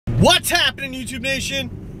What's happening, YouTube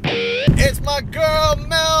Nation? It's my girl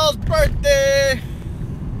Mel's birthday,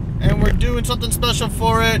 and we're doing something special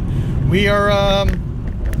for it. We're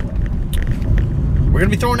gonna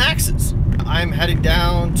be throwing axes. I'm heading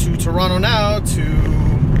down to Toronto now to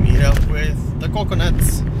meet up with the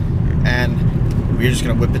Coconuts, and we're just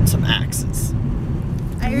gonna whip in some axes.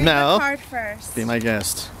 I read Mel, the card first. be my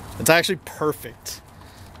guest. It's actually perfect.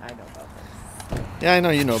 I know about this. Yeah, I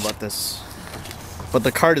know you know about this. But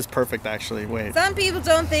the card is perfect, actually. Wait. Some people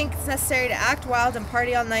don't think it's necessary to act wild and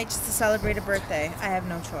party all night just to celebrate a birthday. I have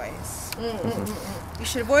no choice. You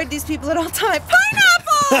should avoid these people at all times.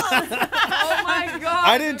 Pineapples! Oh my god!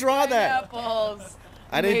 I didn't draw that. Pineapples.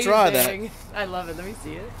 I didn't draw that. Amazing. I love it. Let me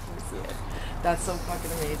see it. Let me see it. That's so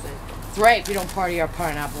fucking amazing. It's right if you don't party our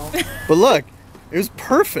pineapple. But look, it was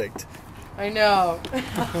perfect. I know.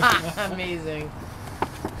 Amazing.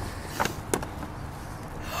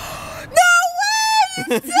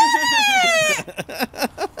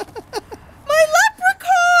 My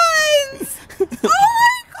leprechauns! Oh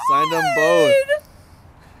my god! Signed them both.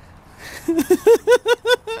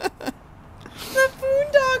 The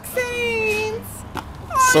Boondock Saints! Oh,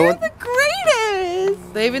 So they're what- the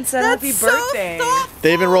greatest! They even said That's happy so birthday. thoughtful.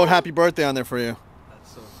 They even wrote happy birthday on there for you.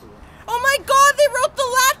 Oh my god, they wrote the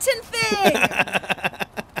Latin thing!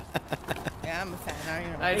 Yeah, I'm a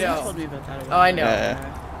fan. I You know. told me about that. Oh, I know.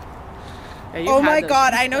 Yeah. Yeah, you Oh had my those.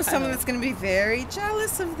 god, I know someone that's gonna be very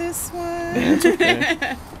jealous of this one.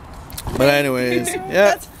 Okay. But anyways, yeah,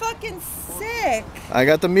 That's fucking sick. I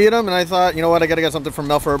got to meet him, and I thought, you know what, I gotta get something for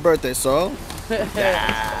Mel for her birthday, so.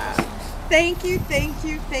 Thank you, thank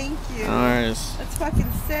you, thank you. Alright, That's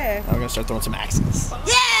fucking sick. I'm gonna start throwing some axes.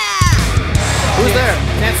 Yeah! Who's there?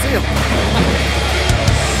 Can't see him.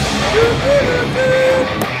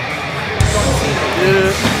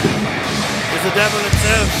 It's the devil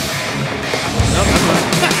himself. Nope, that's right.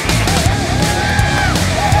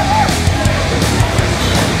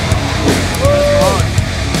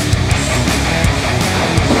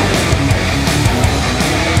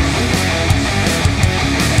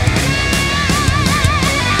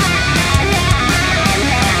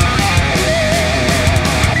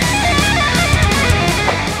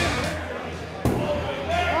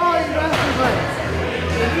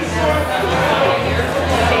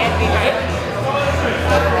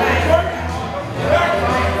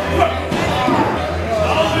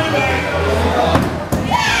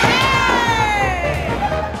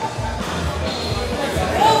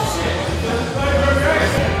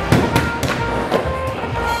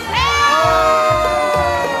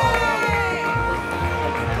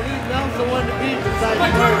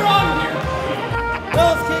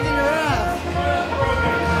 Mel's kicking your ass.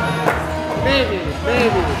 Baby. Hey,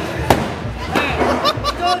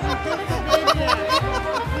 go to the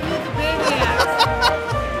baby axe.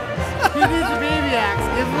 He needs a baby axe.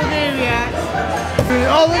 Give him a baby axe.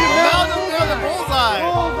 Oh, look at Mel. The bullseye.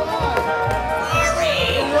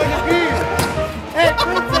 Like a bee. Hey,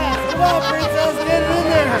 princess. Come on, princess. Get it in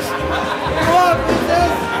there. Come on,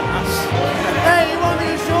 princess. Hey, you want me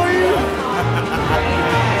to show you?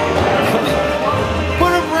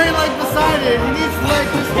 Put a brain like beside it. He needs to like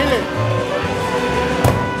just hit it.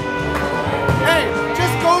 Hey,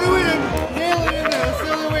 just go to it and nail it in there. That's the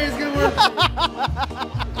only way it's gonna work. I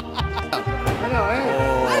know, hey.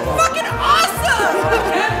 I'm fucking awesome!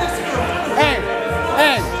 Hey,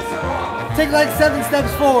 take like 7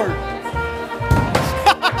 steps forward.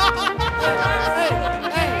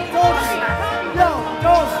 hey, Toast. Yo,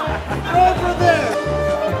 Toast. Go over there.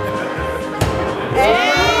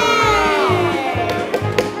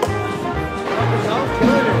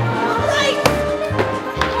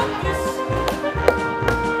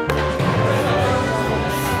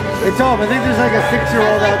 Hey Tom, I think there's like a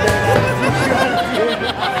 6-year-old out there.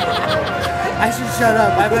 I should shut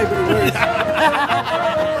up. I might be worse.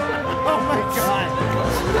 Oh my god.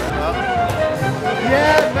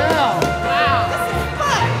 Yeah, Mel. Wow.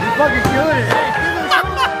 You're fucking killing it. Hey,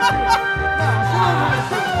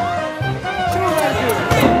 show him how to do it.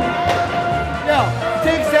 Yo,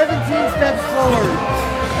 take 17 steps forward.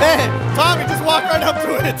 Hey, Tommy, just walk right up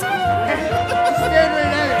to it. Just stand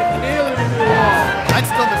right at it and nail it into the wall. I'd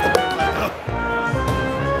still miss the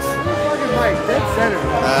Fucking Mike, dead center.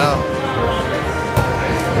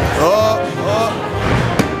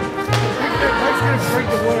 Mike's gonna break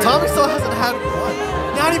the wood. Tommy still hasn't had one.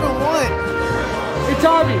 Not even one. Hey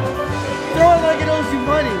Tommy, throw it like it owes you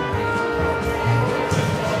money.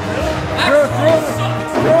 Throw it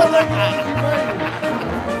like it owes you money.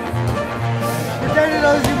 Pretend it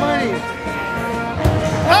owes you money.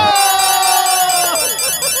 Oh!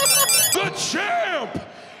 The champ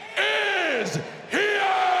is here!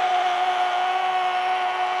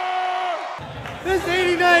 This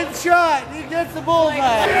 89th shot, he gets the bullseye.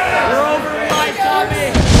 You're over my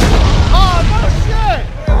Tommy. Oh, no shit!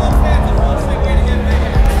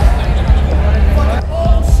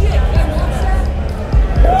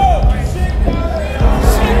 Oh shit!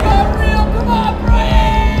 Shit got real! Come on,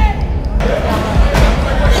 Brian!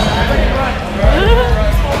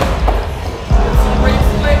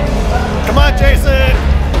 Come on, Jason!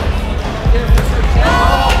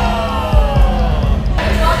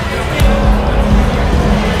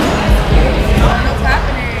 What's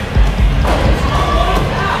happening?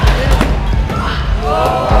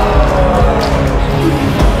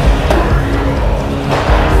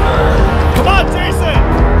 Come on, Jason!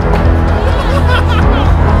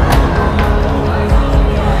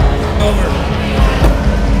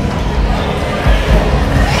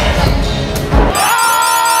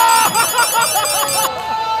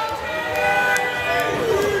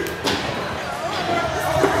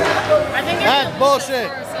 That's bullshit.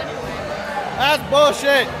 That's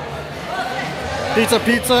bullshit.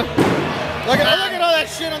 Pizza. Look at all that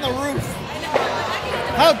shit on the roof.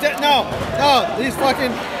 How no, these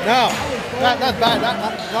fucking that's bad.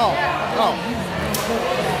 No.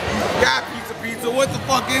 Yeah, pizza. What the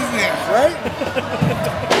fuck is this? Right?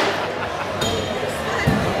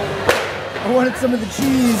 I wanted some of the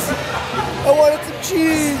cheese. I wanted some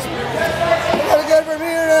cheese. I gotta get it from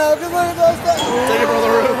here now, because look at those stuff. Take it from the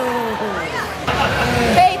roof.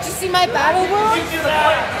 Hey, did you see my battle wound?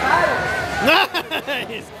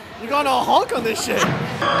 Nice. You're going to a Hulk on this shit.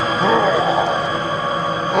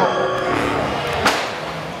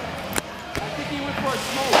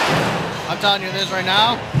 I'm telling you this right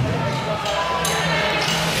now.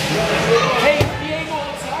 Hey, Diego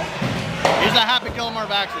outside? He's a Happy Gilmore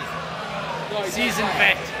of axes. Season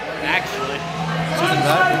vet, actually. Season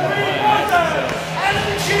vet?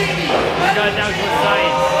 We got down to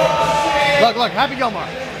science. Look, Happy Gilmore.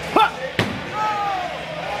 Ha!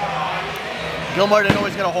 Gilmore didn't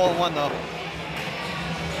always get a hole in one though.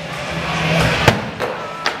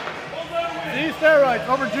 See, steroids,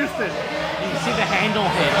 overjuiced it. You can see the handle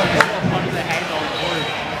hit. Under the handle on the board.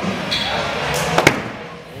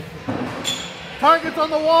 Targets on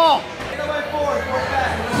the wall.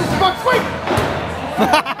 Fuck, sweep.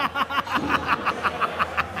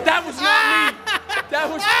 That was not me. That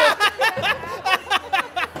was.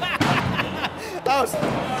 That was.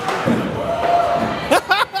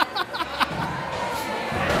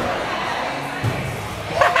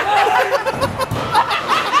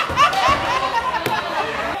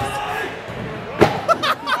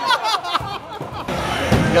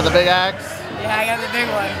 You got the big axe? Yeah, I got the big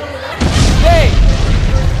one. Hey!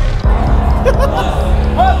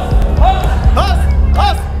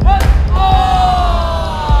 Huss! Oh!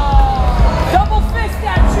 Double fist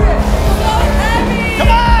that shit! So heavy! Come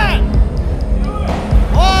on!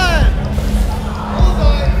 One!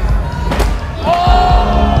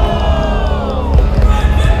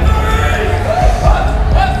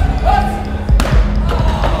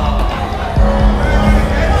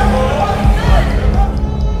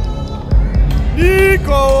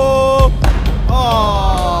 Nico!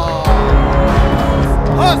 Oh!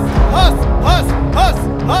 Huss!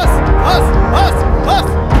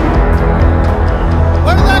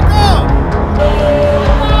 Where did that go?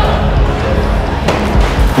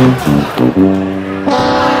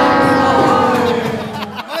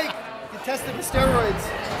 Mike, you tested for steroids.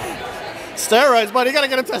 Steroids, buddy, you gotta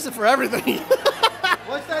get him tested for everything.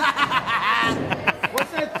 What's that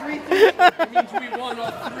 3-3? It means we won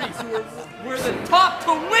all three, so we're the top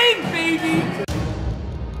to win, baby!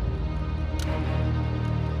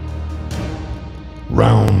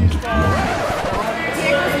 Round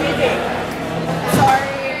Sorry.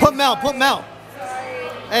 Put Mel.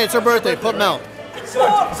 Hey, it's her birthday, put Mel. So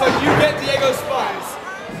you get Diego's spies.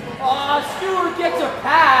 Stewart gets a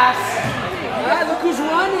pass. Ah, look who's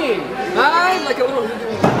running. Ah, like a little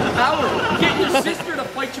power. Get your sister to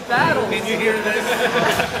fight your battle. Can you hear this?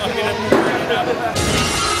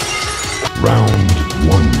 Round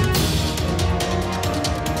 1.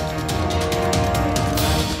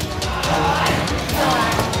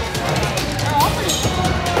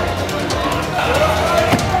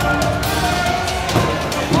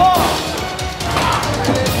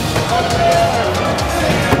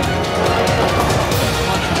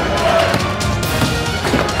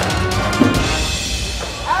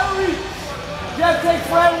 Jeff takes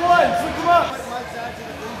right one. Pick him up.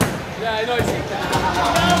 Yeah, I know. I see that.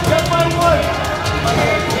 Jeff right one.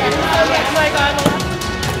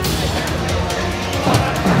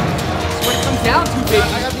 That's what it comes down to, baby. I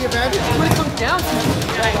got the advantage. That's what it comes down to.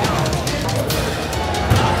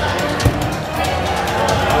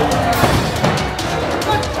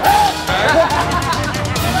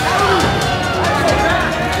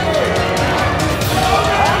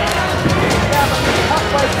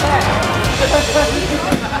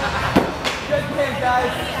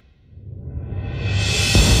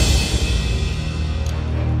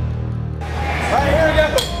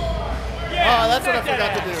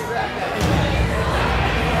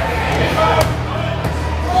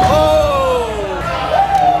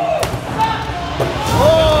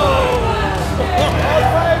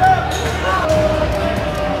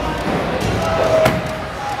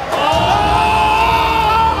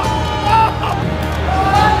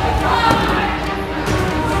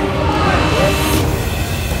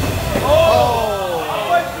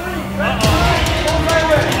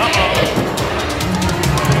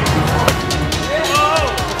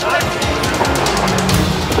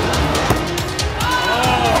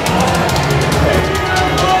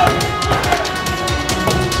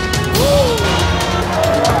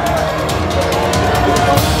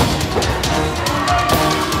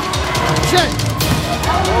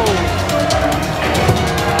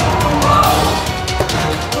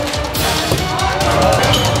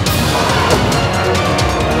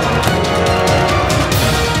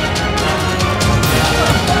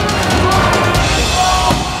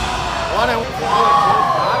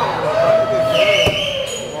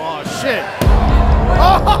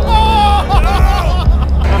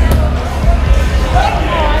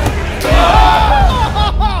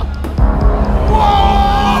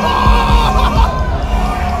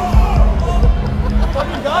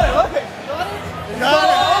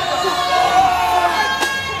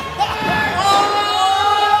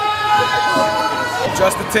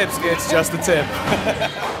 Just the tip, Skits, just the tip.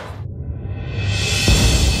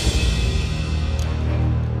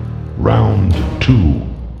 Round 2.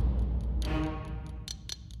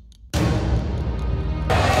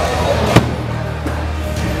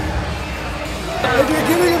 If you're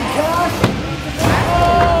giving him cash,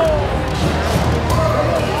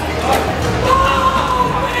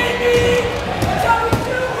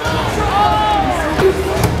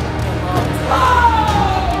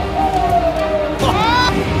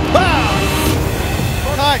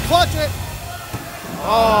 Kai, clutch it.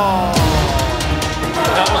 Oh.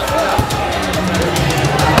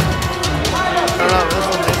 I don't know, this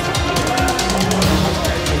one is.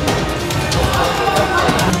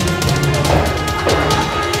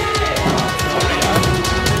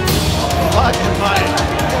 Fucking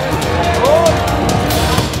fight.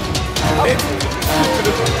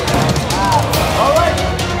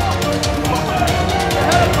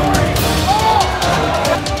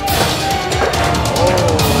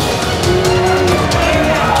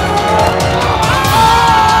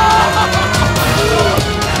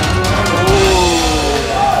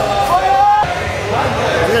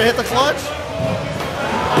 You gonna hit the clutch?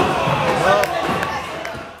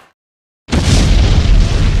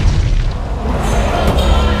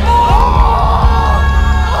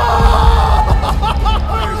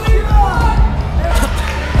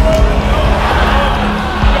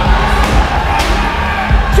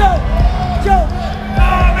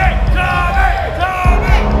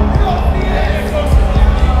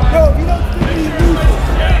 bro, if you don't think he loses.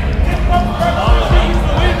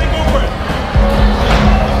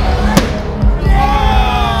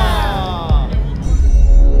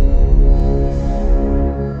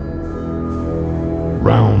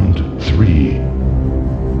 Round 3.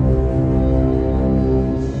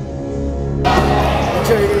 I'm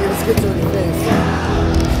sure you're gonna get a skits on your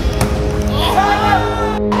face.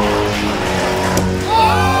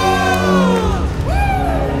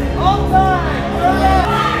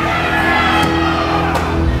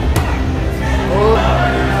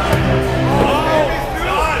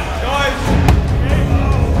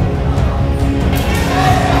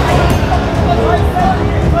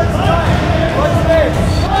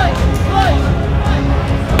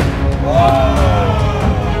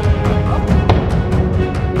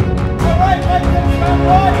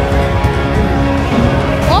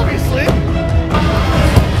 Obviously.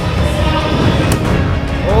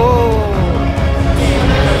 Oh.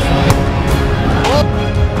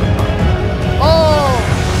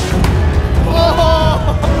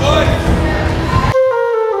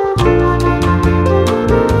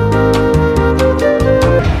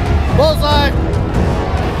 Bullseye.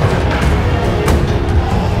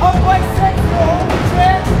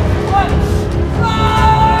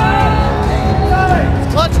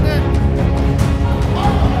 He's clutching it.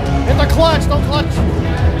 Hit the clutch, don't clutch.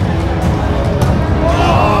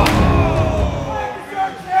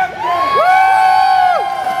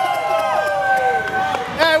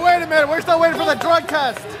 Hey, wait a minute. We're still waiting for the drug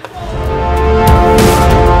test.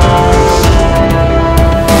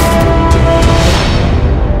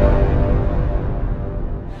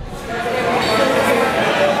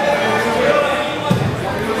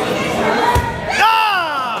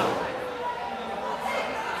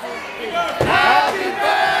 Happy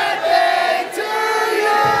birthday to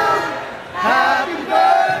you. Happy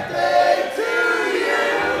birthday to you.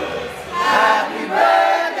 Happy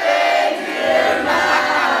birthday, dear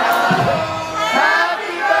Mal.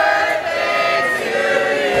 Happy birthday to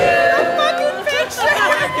you. Fucking picture.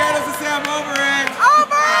 Get us a Sam overhand.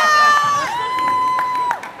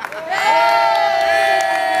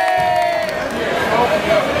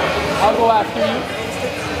 I'll go after you.